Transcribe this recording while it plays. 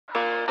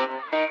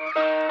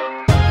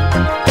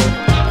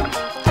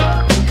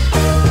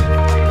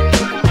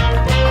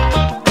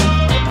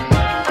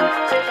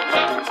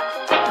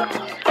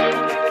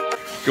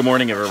Good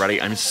morning,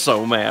 everybody. I'm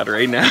so mad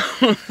right now.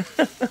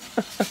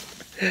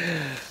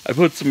 I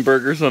put some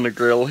burgers on the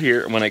grill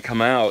here, and when I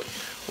come out,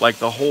 like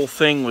the whole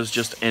thing was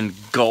just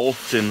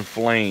engulfed in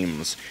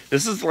flames.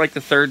 This is like the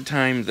third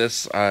time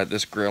this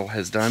grill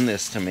has done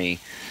this to me,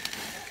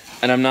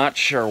 and I'm not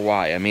sure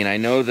why. I mean, I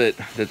know that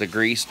the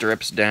grease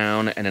drips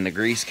down and then the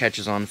grease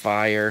catches on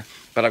fire,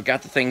 but I've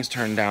got the things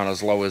turned down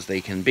as low as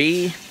they can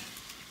be,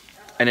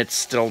 and it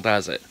still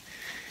does it.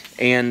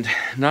 And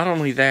not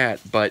only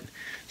that, but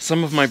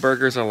some of my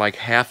burgers are like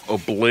half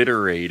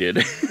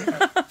obliterated.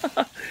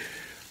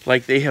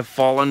 Like they have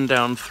fallen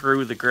down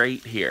through the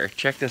grate here.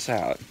 Check this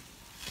out.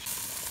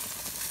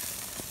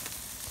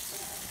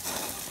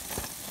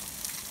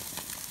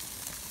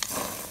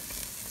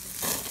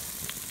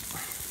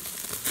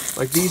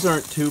 Like these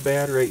aren't too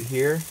bad right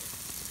here,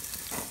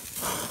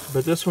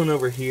 but this one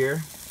over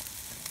here,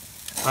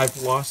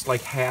 I've lost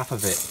like half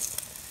of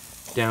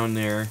it down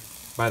there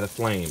by the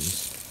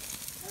flames.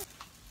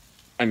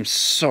 I'm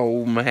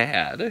so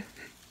mad.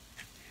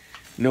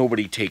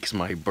 Nobody takes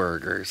my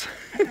burgers.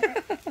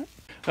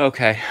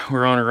 Okay,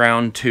 we're on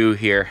round 2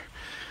 here.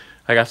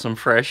 I got some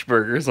fresh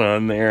burgers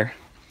on there.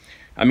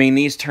 I mean,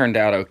 these turned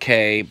out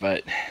okay,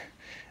 but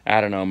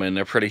I don't know, man,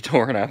 they're pretty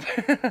torn up.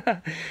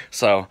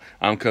 So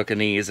I'm cooking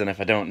these, and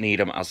if I don't need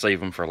them, I'll save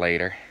them for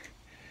later.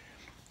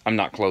 I'm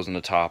not closing the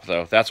top,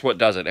 though. That's what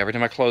does it. Every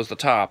time I close the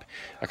top,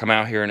 I come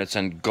out here and it's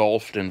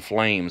engulfed in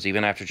flames,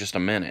 even after just a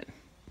minute.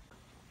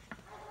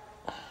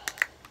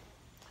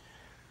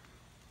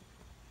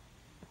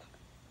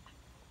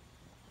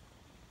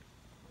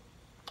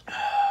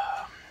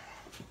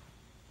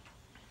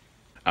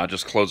 I'll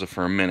just close it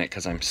for a minute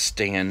because I'm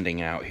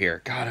standing out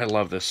here. God, I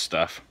love this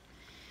stuff.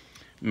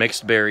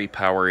 Mixed Berry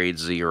Powerade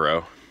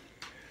Zero.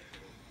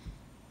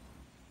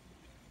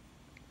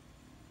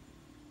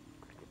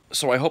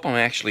 So I hope I'm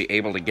actually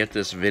able to get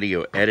this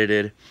video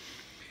edited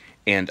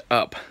and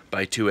up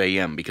by 2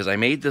 a.m. because I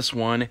made this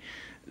one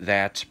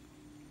that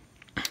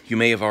you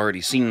may have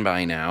already seen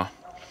by now,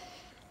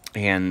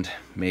 and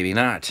maybe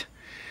not,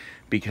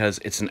 because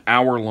it's an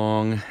hour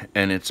long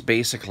and it's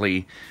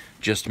basically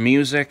just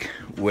music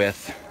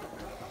with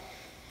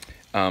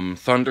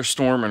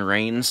thunderstorm and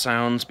rain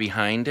sounds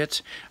behind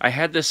it. I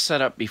had this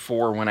set up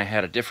before when I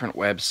had a different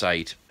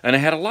website, and I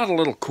had a lot of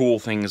little cool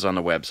things on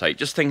the website,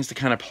 just things to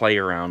kind of play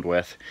around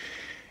with.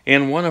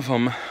 And one of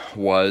them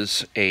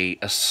was a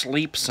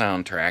sleep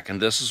soundtrack,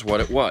 and this is what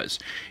it was.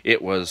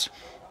 It was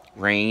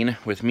rain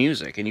with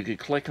music, and you could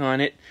click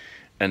on it,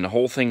 and the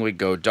whole thing would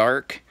go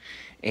dark,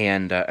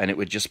 and it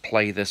would just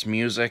play this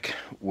music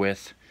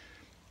with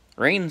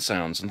rain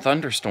sounds and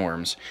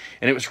thunderstorms,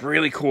 and it was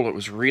really cool. It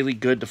was really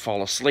good to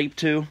fall asleep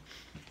to.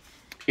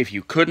 If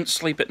you couldn't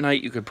sleep at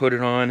night, you could put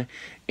it on,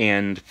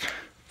 and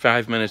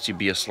 5 minutes you'd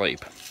be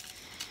asleep.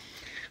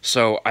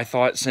 So I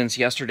thought, since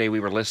yesterday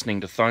we were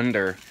listening to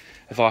thunder,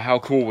 I thought, how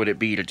cool would it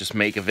be to just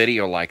make a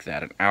video like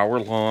that, an hour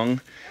long,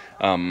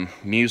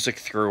 music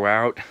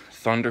throughout,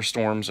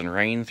 thunderstorms and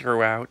rain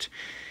throughout,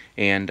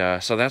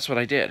 and so that's what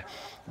I did.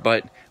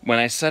 But when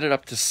I set it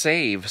up to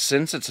save,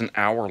 since it's an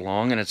hour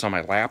long and it's on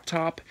my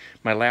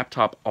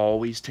laptop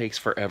always takes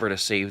forever to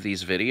save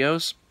these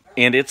videos.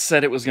 And it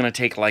said it was going to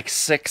take like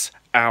 6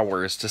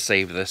 hours to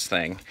save this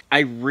thing. I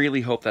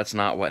really hope that's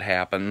not what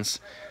happens.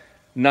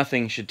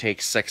 Nothing should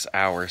take 6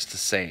 hours to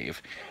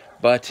save.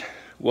 But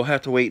we'll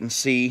have to wait and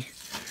see.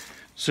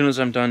 As soon as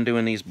I'm done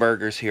doing these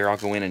burgers here, I'll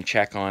go in and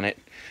check on it.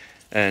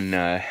 And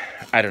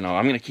I don't know.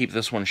 I'm going to keep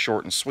this one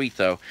short and sweet,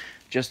 though,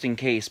 just in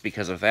case,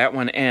 because if that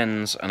one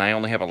ends and I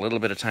only have a little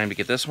bit of time to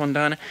get this one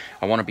done,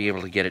 I want to be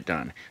able to get it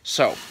done.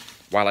 So,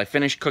 while I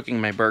finish cooking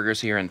my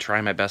burgers here and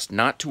try my best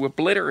not to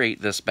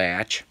obliterate this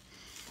batch,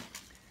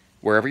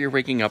 wherever you're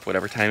waking up,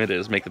 whatever time it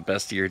is, make the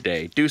best of your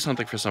day. Do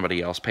something for somebody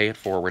else, pay it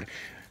forward,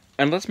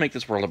 and let's make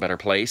this world a better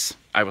place.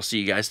 I will see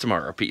you guys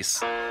tomorrow.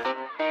 Peace.